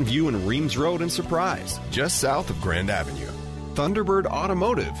at Mountain View and Reams Road in Surprise, just south of Grand Avenue.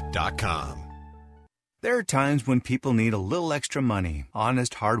 ThunderbirdAutomotive.com. There are times when people need a little extra money.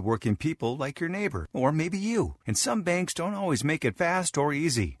 Honest, hard-working people like your neighbor, or maybe you. And some banks don't always make it fast or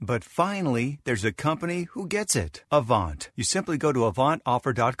easy. But finally, there's a company who gets it. Avant. You simply go to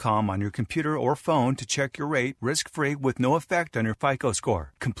AvantOffer.com on your computer or phone to check your rate, risk-free, with no effect on your FICO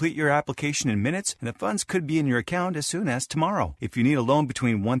score. Complete your application in minutes, and the funds could be in your account as soon as tomorrow. If you need a loan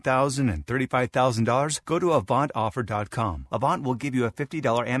between $1,000 and $35,000, go to AvantOffer.com. Avant will give you a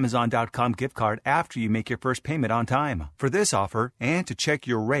 $50 Amazon.com gift card after you make your first payment on time. For this offer, and to check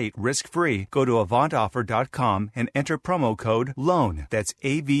your rate risk-free, go to AvantOffer.com and enter promo code LOAN. That's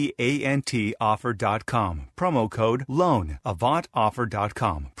AVANT offer.com. Promo code LOAN.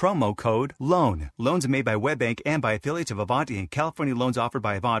 AvantOffer.com. Promo code LOAN. Loans made by WebBank and by affiliates of Avant Inc. California loans offered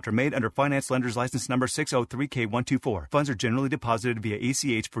by Avant are made under Finance Lenders License Number 603K124. Funds are generally deposited via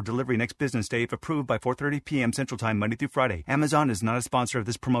ACH for delivery next business day if approved by 4:30 p.m. Central Time, Monday through Friday. Amazon is not a sponsor of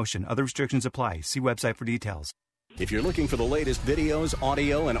this promotion. Other restrictions apply. See website for details. If you're looking for the latest videos,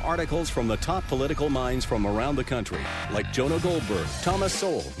 audio, and articles from the top political minds from around the country, like Jonah Goldberg, Thomas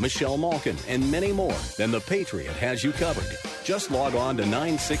Sowell, Michelle Malkin, and many more, then The Patriot has you covered. Just log on to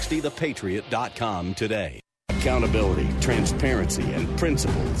 960thepatriot.com today. Accountability, transparency, and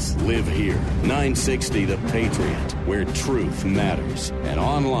principles live here. 960 The Patriot, where truth matters. And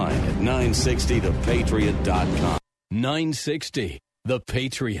online at 960thepatriot.com. 960 The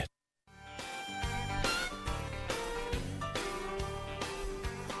Patriot.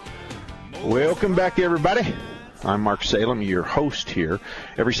 Welcome back, everybody. I'm Mark Salem, your host here,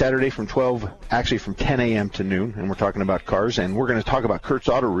 every Saturday from 10 a.m. to noon, and we're talking about cars, and we're going to talk about Kurtz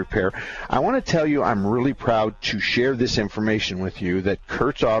Auto Repair. I want to tell you I'm really proud to share this information with you, that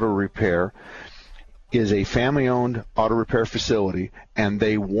Kurtz Auto Repair is a family-owned auto repair facility, and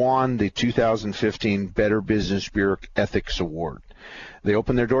they won the 2015 Better Business Bureau Ethics Award. They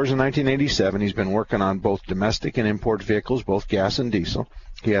opened their doors in 1987. He's been working on both domestic and import vehicles, both gas and diesel.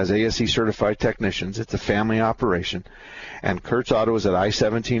 He has ASE certified technicians. It's a family operation. And Kurtz Auto is at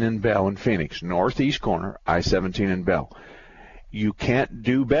I-17 and Bell in Phoenix, northeast corner, I-17 and Bell. You can't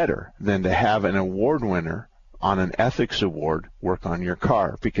do better than to have an award winner on an ethics award work on your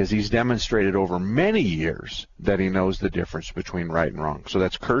car, because he's demonstrated over many years that he knows the difference between right and wrong. So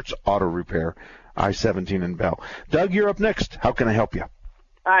that's Kurtz Auto Repair, I-17 and Bell. Doug, you're up next. How can I help you?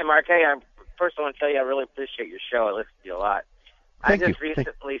 Hi, Mark. Hey, first I want to tell you I really appreciate your show. I listen to you a lot. I just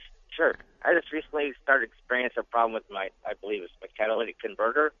recently started experiencing a problem with my catalytic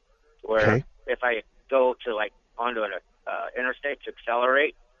converter, where if I go to onto an interstate to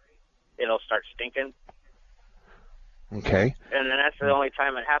accelerate, it'll start stinking. Okay. And then that's the only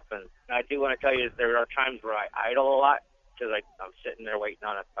time it happens. And I do want to tell you there are times where I idle a lot, because I'm sitting there waiting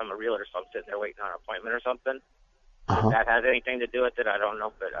on I'm a realtor, so I'm sitting there waiting on an appointment or something. If that has anything to do with it, I don't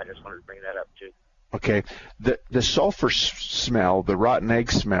know, but I just wanted to bring that up too. Okay. The sulfur smell, the rotten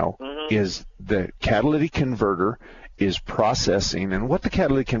egg smell, is the catalytic converter is processing. And what the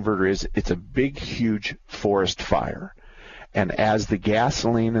catalytic converter is, it's a big, huge forest fire. And as the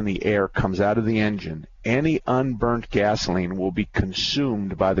gasoline and the air comes out of the engine, any unburnt gasoline will be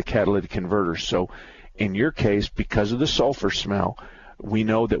consumed by the catalytic converter. So in your case, because of the sulfur smell, we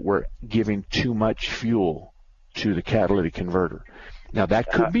know that we're giving too much fuel to the catalytic converter. Now, that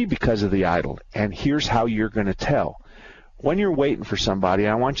could be because of the idle, and here's how you're going to tell. when you're waiting for somebody,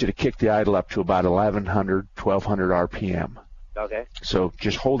 I want you to kick the idle up to about 1,100, 1,200 RPM. Okay. So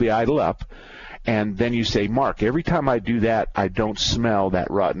just hold the idle up, and then you say, Mark, every time I do that, I don't smell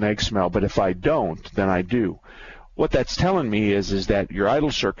that rotten egg smell, but if I don't, then I do. What that's telling me is that your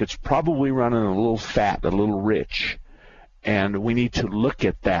idle circuit's probably running a little fat, a little rich, and we need to look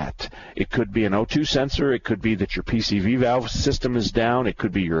at that. It could be an O2 sensor. It could be that your PCV valve system is down. It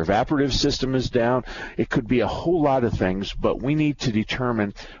could be your evaporative system is down. It could be a whole lot of things, but we need to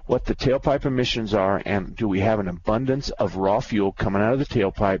determine what the tailpipe emissions are, and do we have an abundance of raw fuel coming out of the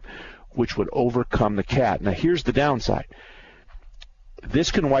tailpipe which would overcome the cat. Now, here's the downside. This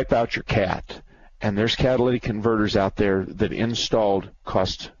can wipe out your cat, and there's catalytic converters out there that installed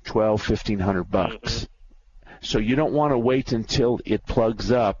cost $1,200-$1,500. So you don't want to wait until it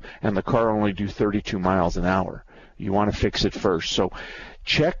plugs up and the car only do 32 miles an hour. You want to fix it first. So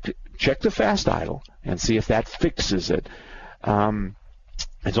check the fast idle and see if that fixes it.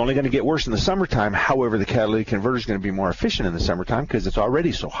 It's only going to get worse in the summertime. However, the catalytic converter is going to be more efficient in the summertime because it's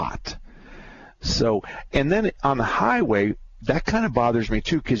already so hot. So, and then on the highway, that kind of bothers me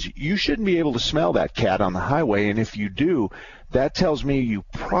too, because you shouldn't be able to smell that cat on the highway, and if you do, that tells me you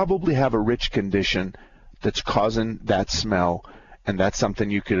probably have a rich condition that's causing that smell, and that's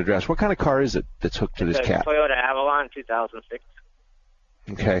something you could address. What kind of car is it that's hooked to this cat? Toyota Avalon 2006.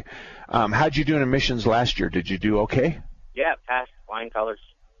 Okay. How'd you do in emissions last year? Did you do okay? Yeah, passed flying colors.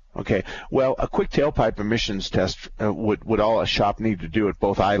 Okay. Well, a quick tailpipe emissions test would all a shop need to do at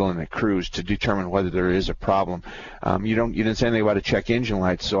both idle and at cruise to determine whether there is a problem. You didn't say anything about a check engine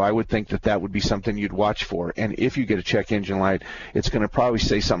light, so I would think that would be something you'd watch for. And if you get a check engine light, it's going to probably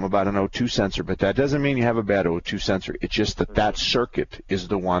say something about an O2 sensor, but that doesn't mean you have a bad O2 sensor. It's just that circuit is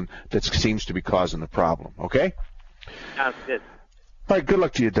the one that seems to be causing the problem. Okay? Sounds good. All right. Good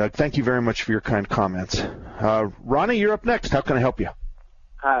luck to you, Doug. Thank you very much for your kind comments. Ronnie, you're up next. How can I help you?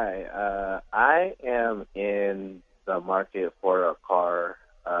 Hi, I am in the market for a car,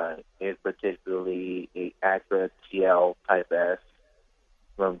 particularly a Acura TL Type S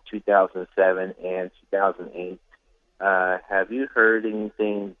from 2007 and 2008. Have you heard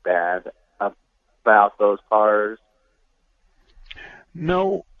anything bad about those cars?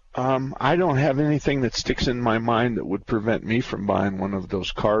 No, I don't have anything that sticks in my mind that would prevent me from buying one of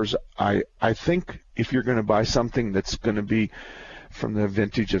those cars. I think if you're going to buy something that's going to be from the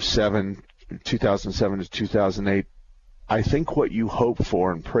vintage of 2007 to 2008, I think what you hope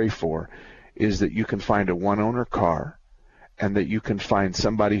for and pray for is that you can find a one-owner car and that you can find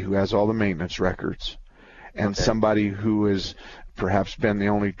somebody who has all the maintenance records and somebody who has perhaps been the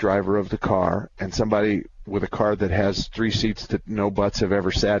only driver of the car and somebody with a car that has 3 seats that no butts have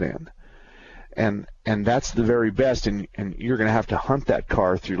ever sat in. And that's the very best, and you're going to have to hunt that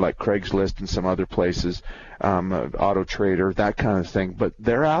car through like Craigslist and some other places, Auto Trader, that kind of thing. But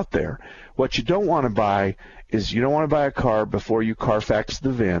they're out there. What you don't want to buy is you don't want to buy a car before you Carfax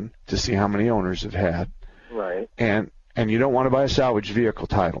the VIN to see how many owners it had. Right. And you don't want to buy a salvage vehicle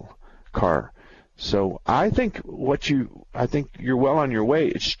title car. So I think you're well on your way.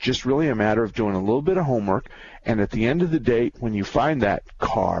 It's just really a matter of doing a little bit of homework, and at the end of the day, when you find that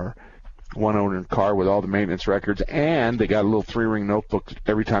car, one-owner car with all the maintenance records, and they got a little 3-ring notebook.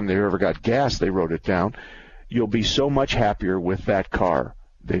 Every time they ever got gas, they wrote it down. You'll be so much happier with that car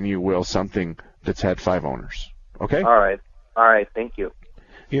than you will something that's had 5 owners. Okay? All right. Thank you.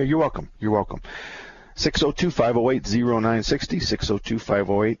 Yeah, you're welcome.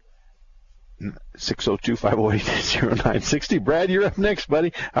 602-508-0960, 602-508-0960. Brad, you're up next,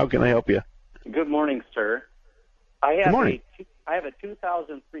 buddy. How can I help you? Good morning, sir. Good morning. I have a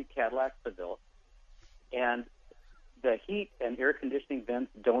 2003 Cadillac Seville, and the heat and air conditioning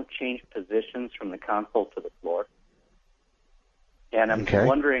vents don't change positions from the console to the floor. And I'm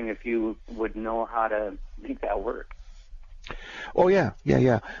wondering if you would know how to make that work. Oh, yeah.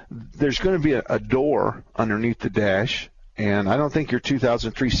 There's going to be a door underneath the dash, and I don't think your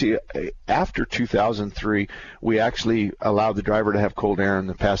 2003, see, after 2003, we actually allowed the driver to have cold air and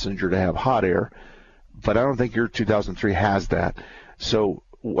the passenger to have hot air, but I don't think your 2003 has that. So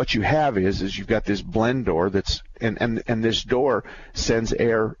what you have is you've got this blend door that's, and this door sends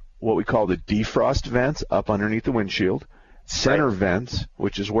air, what we call the defrost vents, up underneath the windshield. Center vents,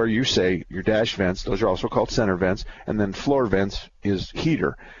 which is where you say your dash vents, those are also called center vents, and then floor vents is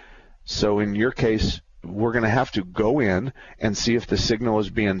heater. So in your case, we're going to have to go in and see if the signal is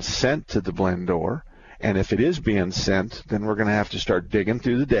being sent to the blend door, and if it is being sent, then we're going to have to start digging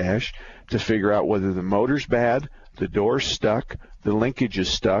through the dash to figure out whether the motor's bad, the door's stuck, the linkage is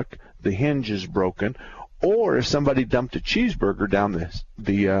stuck, the hinge is broken, or if somebody dumped a cheeseburger down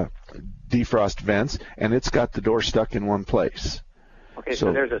defrost vents, and it's got the door stuck in one place. Okay,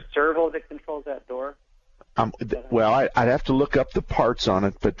 so there's a servo that controls that door? Well, I'd have to look up the parts on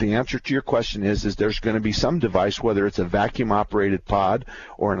it, but the answer to your question is there's going to be some device, whether it's a vacuum-operated pod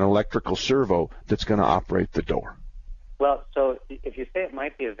or an electrical servo, that's going to operate the door. Well, so if you say it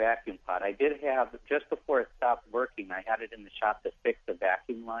might be a vacuum pod, I did have, just before it stopped working, I had it in the shop to fix the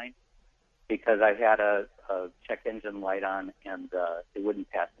vacuum line because I had a check engine light on and it wouldn't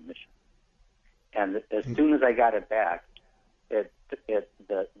pass emission. And as soon as I got it back, this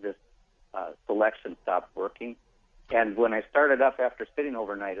selection stopped working. And when I started up after sitting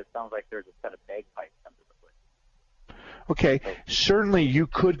overnight, it sounds like there's a set of bagpipes under the hood. Okay, certainly you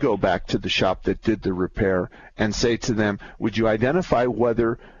could go back to the shop that did the repair and say to them, would you identify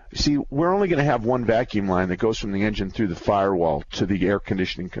whether, see, we're only going to have one vacuum line that goes from the engine through the firewall to the air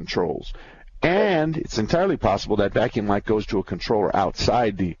conditioning controls. And it's entirely possible that vacuum line goes to a controller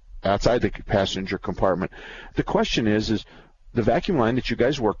outside the passenger compartment. The question is the vacuum line that you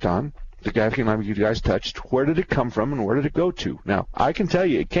guys worked on, the vacuum line you guys touched, where did it come from and where did it go to? Now, I can tell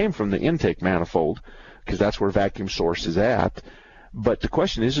you it came from the intake manifold because that's where vacuum source is at. But the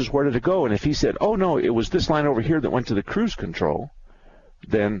question is where did it go? And if he said, oh, no, it was this line over here that went to the cruise control,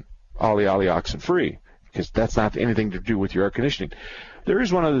 then ollie, oxen free, because that's not anything to do with your air conditioning. There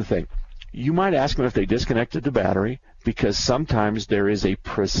is one other thing. You might ask them if they disconnected the battery, because sometimes there is a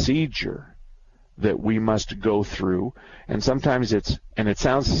procedure that we must go through, and sometimes it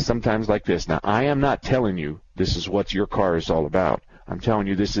sounds sometimes like this. Now, I am not telling you this is what your car is all about. I'm telling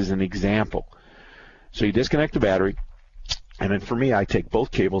you this is an example. So you disconnect the battery, and then for me, I take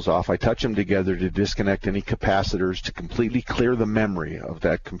both cables off. I touch them together to disconnect any capacitors to completely clear the memory of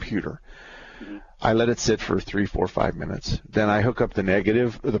that computer. I let it sit for 3, 4, 5 minutes. Then I hook up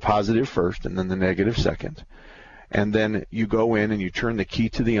the positive first, and then the negative second. And then you go in and you turn the key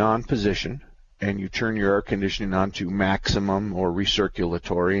to the on position, and you turn your air conditioning on to maximum or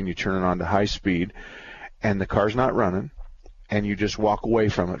recirculatory, and you turn it on to high speed, and the car's not running, and you just walk away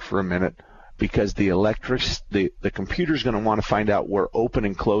from it for a minute because the computer's going to want to find out where open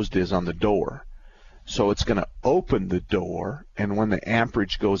and closed is on the door. So it's going to open the door, and when the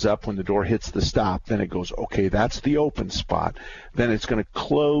amperage goes up, when the door hits the stop, then it goes, okay, that's the open spot. Then it's going to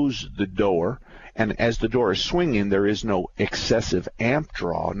close the door, and as the door is swinging, there is no excessive amp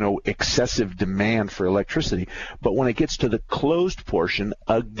draw, no excessive demand for electricity. But when it gets to the closed portion,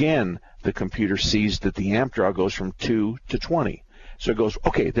 again, the computer sees that the amp draw goes from 2 to 20. So it goes,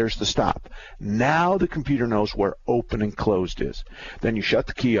 okay, there's the stop. Now the computer knows where open and closed is. Then you shut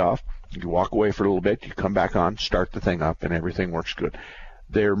the key off. You walk away for a little bit, you come back on, start the thing up, and everything works good.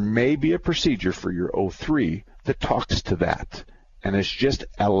 There may be a procedure for your 03 that talks to that, and it's just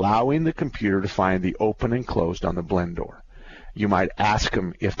allowing the computer to find the open and closed on the blend door. You might ask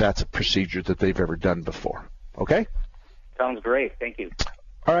them if that's a procedure that they've ever done before. Okay? Sounds great. Thank you.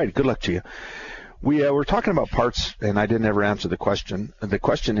 All right, good luck to you. We're talking about parts, and I didn't ever answer the question. The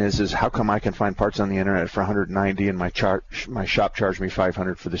question is how come I can find parts on the internet for $190 and my shop charged me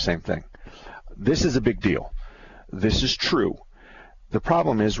 $500 for the same thing? This is a big deal. This is true. The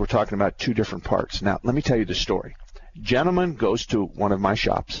problem is we're talking about two different parts. Now, let me tell you the story. Gentleman goes to one of my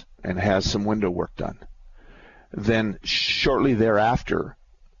shops and has some window work done. Then shortly thereafter,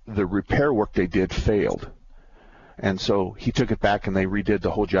 the repair work they did failed. And so he took it back and they redid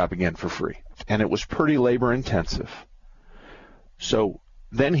the whole job again for free. And it was pretty labor intensive. So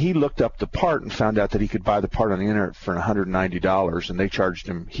then he looked up the part and found out that he could buy the part on the internet for $190, and they charged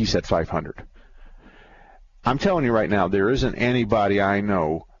him, he said, $500. I'm telling you right now, there isn't anybody I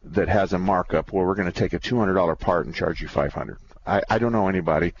know that has a markup where we're going to take a $200 part and charge you $500. I don't know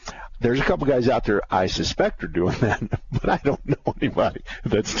anybody. There's a couple guys out there I suspect are doing that, but I don't know anybody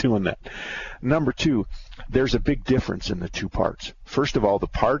that's doing that. Number two, there's a big difference in the two parts. First of all, the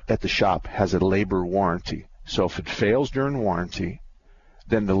part at the shop has a labor warranty. So if it fails during warranty,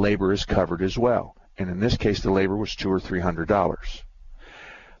 then the labor is covered as well. And in this case, the labor was $200 or $300.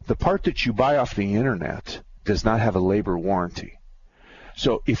 The part that you buy off the internet does not have a labor warranty.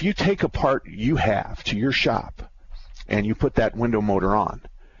 So if you take a part you have to your shop and you put that window motor on,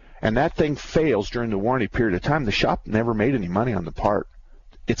 and that thing fails during the warranty period of time, the shop never made any money on the part.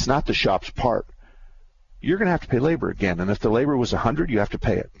 It's not the shop's part. You're going to have to pay labor again. And if the labor was $100, you have to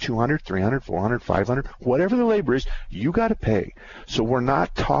pay it. $200, $300, $400, $500, whatever the labor is, you got to pay. So we're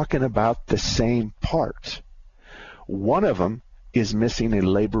not talking about the same part. One of them is missing a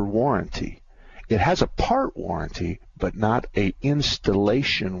labor warranty. It has a part warranty, but not an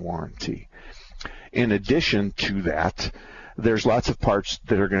installation warranty. In addition to that, there's lots of parts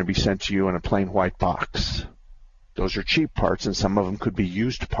that are going to be sent to you in a plain white box. Those are cheap parts, and some of them could be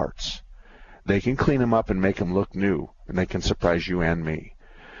used parts. they can clean them up and make them look new, and they can surprise you and me.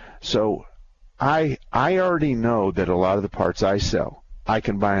 So I already know that a lot of the parts I sell, I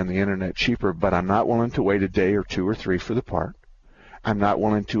can buy on the internet cheaper, but I'm not willing to wait a day or 2 or 3 for the part. I'm not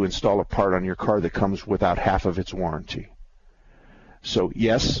willing to install a part on your car that comes without half of its warranty. So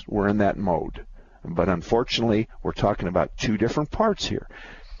yes, we're in that mode. But unfortunately, we're talking about 2 different parts here.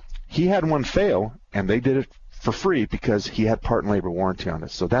 He had one fail, and they did it for free because he had part and labor warranty on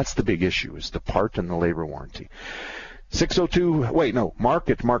it. So that's the big issue, is the part and the labor warranty. Mark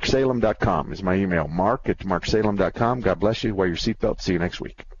at marksalem.com is my email. Mark at marksalem.com. God bless you. Wear your seatbelt. See you next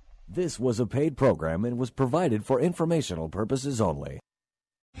week. This was a paid program and was provided for informational purposes only.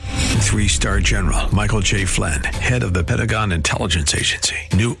 3-star General Michael J. Flynn, head of the Pentagon Intelligence Agency,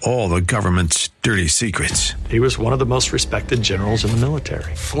 knew all the government's dirty secrets. He was one of the most respected generals in the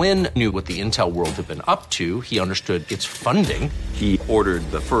military. Flynn knew what the intel world had been up to. He understood its funding. He ordered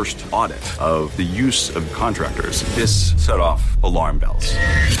the first audit of the use of contractors. This set off alarm bells.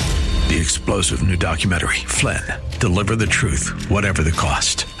 The explosive new documentary, Flynn, Deliver the Truth, Whatever the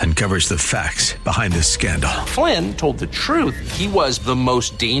Cost, uncovers the facts behind this scandal. Flynn told the truth. He was the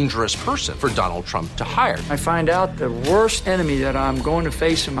most dangerous person for Donald Trump to hire. I find out the worst enemy that I'm going to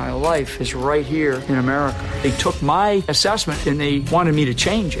face in my life is right here in America. They took my assessment and they wanted me to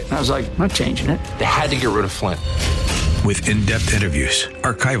change it. And I was like, I'm not changing it. They had to get rid of Flynn. With in-depth interviews,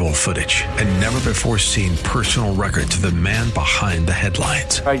 archival footage, and never-before-seen personal records of the man behind the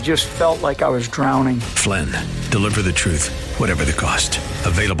headlines. I just felt like I was drowning. Flynn, Deliver the Truth, Whatever the Cost.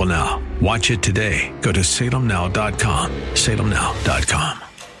 Available now. Watch it today. Go to salemnow.com. salemnow.com.